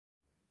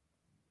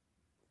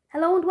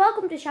Hello and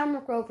welcome to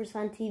Shamrock Rovers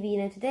Fan TV.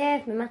 Now today I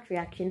have my match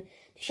reaction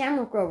to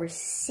Shamrock Rovers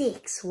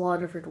 6,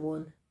 Waterford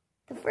 1.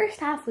 The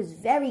first half was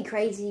very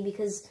crazy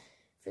because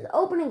for the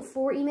opening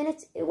 40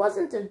 minutes it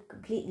wasn't a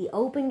completely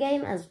open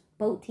game as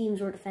both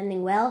teams were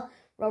defending well.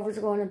 Rovers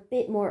were going a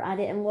bit more at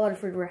it and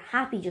Waterford were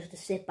happy just to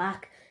sit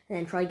back and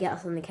then try to get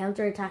us on the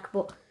counter attack.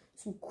 But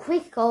some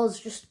quick goals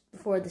just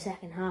before the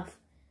second half,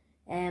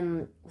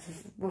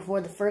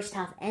 before the first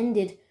half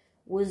ended,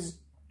 was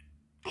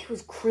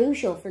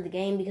crucial for the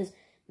game because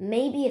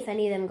maybe if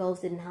any of them goals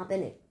didn't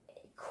happen, it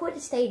could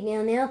have stayed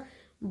 0-0.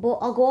 But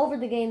I'll go over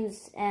the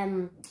games,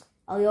 I'll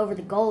go over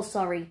the goals,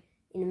 in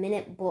a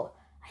minute. But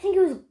I think it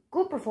was a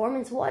good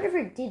performance.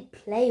 Waterford did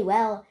play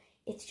well.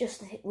 It's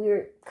just that we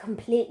were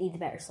completely the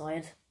better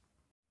side.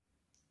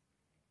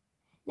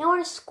 Now,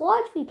 our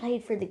squad we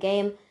played for the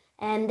game,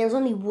 there was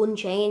only one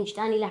change.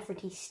 Danny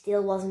Lafferty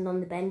still wasn't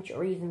on the bench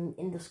or even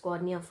in the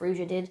squad. Neil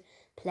Ferrugia did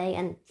play,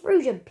 and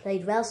Ferrugia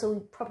played well, so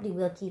he probably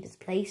will keep his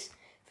place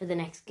for the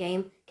next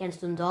game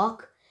against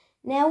Dundalk.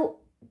 Now,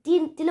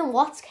 Dylan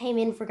Watts came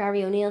in for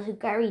Gary O'Neill, who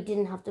Gary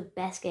didn't have the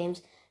best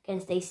games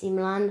against AC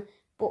Milan,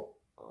 but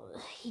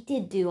he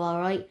did do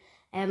alright.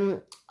 I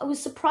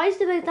was surprised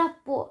about that,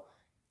 but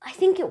I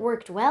think it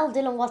worked well.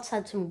 Dylan Watts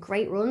had some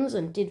great runs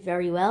and did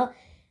very well.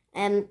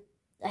 I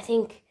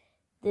think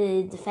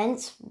the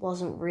defence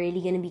wasn't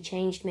really going to be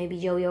changed, maybe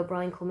Joey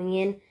O'Brien coming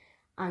in,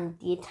 and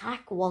the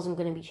attack wasn't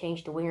going to be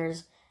changed, the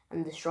wingers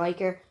and the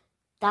striker.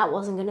 That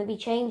wasn't going to be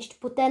changed,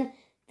 but then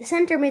the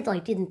centre mid I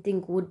didn't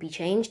think would be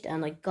changed,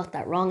 and I got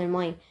that wrong in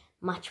my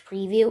match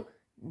preview,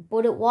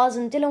 but it was,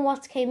 and Dylan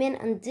Watts came in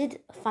and did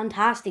a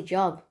fantastic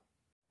job.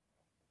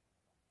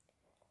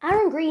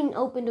 Aaron Green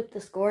opened up the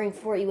scoring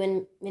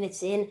 41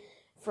 minutes in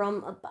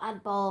from a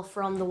bad ball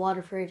from the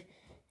Waterford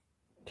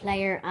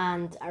player,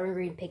 and Aaron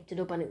Green picked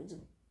it up and it was a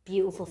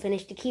beautiful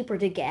finish. The keeper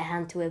did get a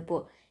hand to it,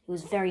 but it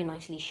was very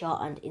nicely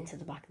shot and into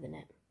the back of the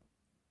net.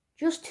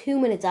 Just 2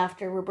 minutes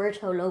after,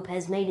 Roberto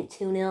Lopez made it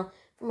 2-0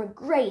 from a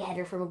great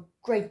header from a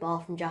great ball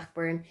from Jack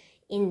Byrne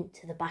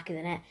into the back of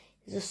the net.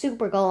 It was a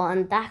super goal,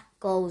 and that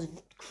goal was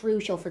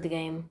crucial for the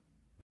game.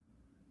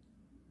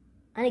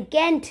 And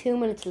again, 2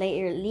 minutes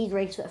later, Lee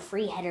Grace with a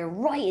free header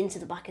right into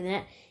the back of the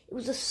net. It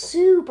was a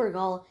super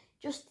goal.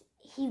 Just,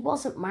 he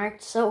wasn't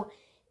marked, so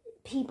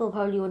people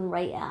probably wouldn't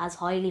rate it as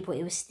highly, but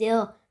it was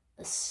still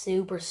a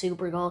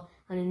super goal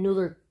and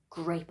another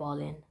great ball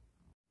in.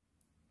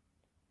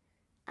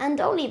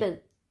 And only about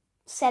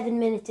 7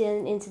 minutes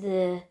into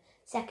the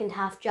second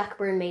half, Jack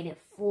Byrne made it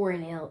 4-0,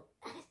 and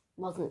it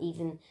wasn't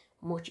even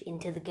much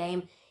into the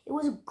game. It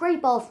was a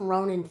great ball from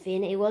Ronan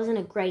Finn. It wasn't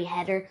a great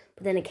header,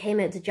 but then it came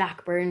out to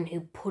Jack Byrne,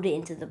 who put it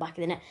into the back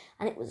of the net,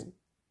 and it was a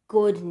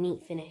good,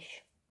 neat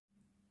finish.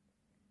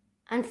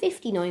 And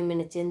 59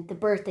 minutes in, the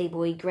birthday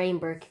boy, Graham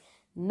Burke,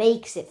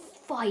 makes it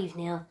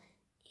 5-0.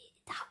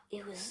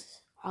 It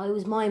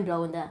was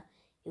mind-blowing that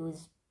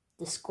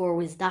the score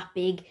was that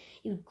big.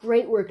 It was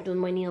great work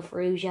done by Neil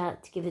Ferrugia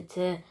to give it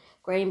to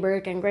Graham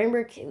Burke, and Graham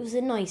Burke, it was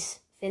a nice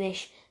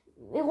finish.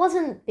 It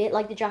wasn't a bit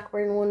like the Jack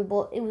Byrne one,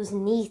 but it was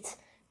neat,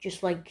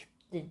 just like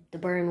the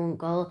Byrne one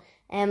goal.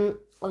 I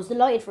was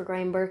delighted for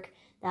Graham Burke.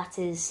 That's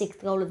his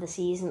 6th goal of the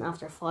season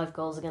after 5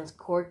 goals against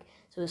Cork,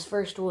 so his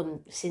first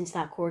one since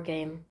that Cork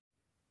game.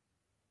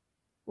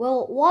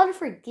 Well,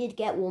 Waterford did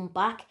get one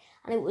back,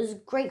 and it was a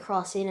great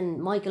cross in,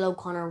 and Michael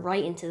O'Connor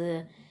right into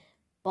the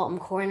bottom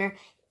corner.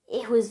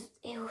 It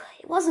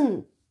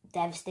wasn't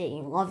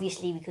devastating,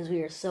 obviously, because we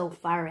were so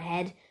far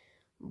ahead,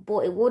 but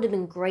it would have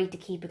been great to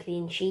keep a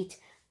clean sheet,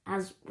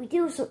 as we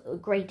do a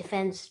great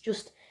defence.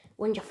 Just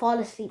when you fall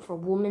asleep for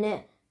 1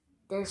 minute,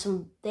 they have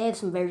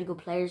some very good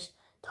players,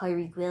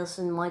 Tyreek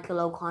Wilson, Michael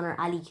O'Connor,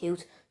 Ali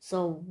Coote,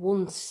 so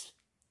once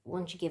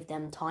you give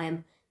them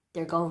time,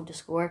 they're going to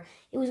score.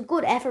 It was a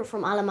good effort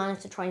from Alamana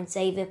to try and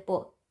save it,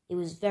 but it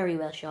was very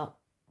well shot.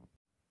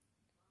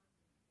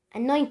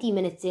 And 90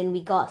 minutes in,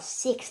 we got a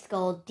 6th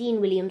goal, Dean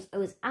Williams. I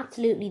was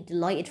absolutely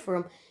delighted for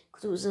him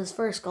because it was his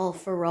first goal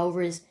for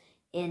Rovers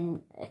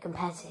in a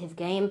competitive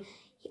game.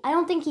 I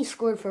don't think he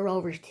scored for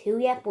Rovers 2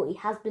 yet, but he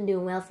has been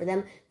doing well for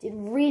them. Did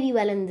really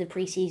well in the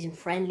pre-season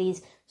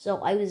friendlies,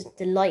 so I was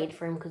delighted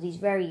for him because he's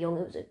very young.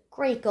 It was a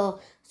great goal.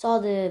 Saw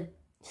the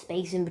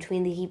space in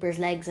between the keeper's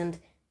legs and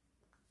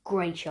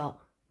great shot.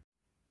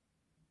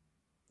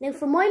 Now,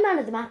 for my man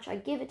of the match, I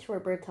give it to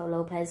Roberto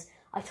Lopez.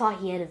 I thought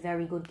he had a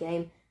very good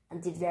game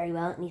and did very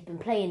well, and he's been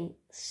playing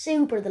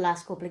super the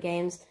last couple of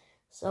games,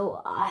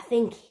 so I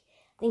think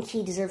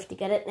he deserves to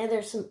get it. Now,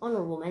 there's some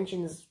honourable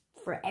mentions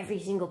for every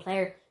single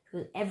player,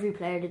 because every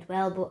player did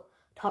well, but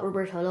I thought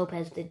Roberto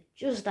Lopez did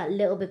just that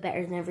little bit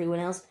better than everyone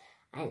else,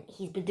 and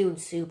he's been doing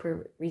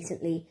super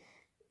recently.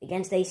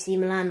 Against AC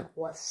Milan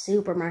was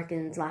super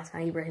marking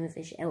Zlatan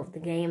Ibrahimovic out of the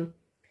game.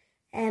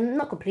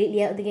 Not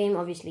completely out of the game,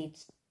 obviously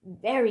it's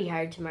very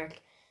hard to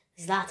mark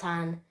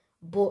Zlatan,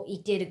 but he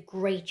did a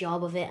great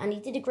job of it, and he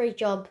did a great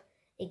job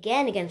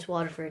again against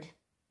Waterford.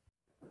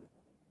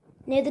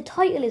 Now, the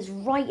title is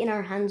right in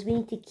our hands. We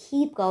need to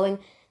keep going.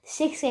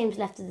 6 games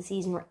left of the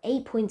season. We're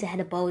 8 points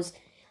ahead of Bows.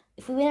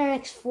 If we win our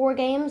next 4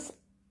 games,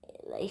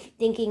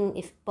 thinking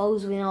if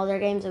Bows win all their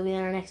games and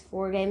win our next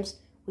 4 games,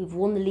 we've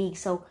won the league.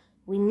 So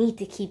we need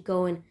to keep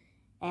going.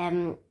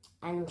 And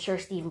I'm sure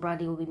Stephen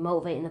Bradley will be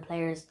motivating the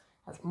players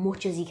as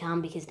much as he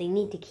can, because they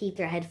need to keep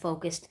their head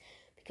focused,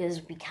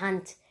 because we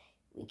can't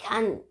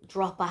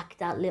drop back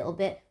that little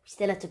bit. We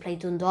still have to play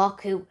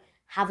Dundalk, who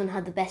haven't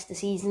had the best of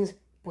seasons,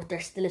 but they're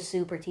still a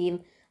super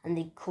team, and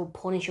they could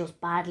punish us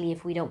badly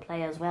if we don't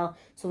play as well.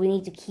 So we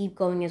need to keep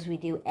going as we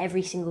do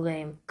every single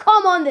game.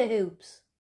 Come on, the Hoops!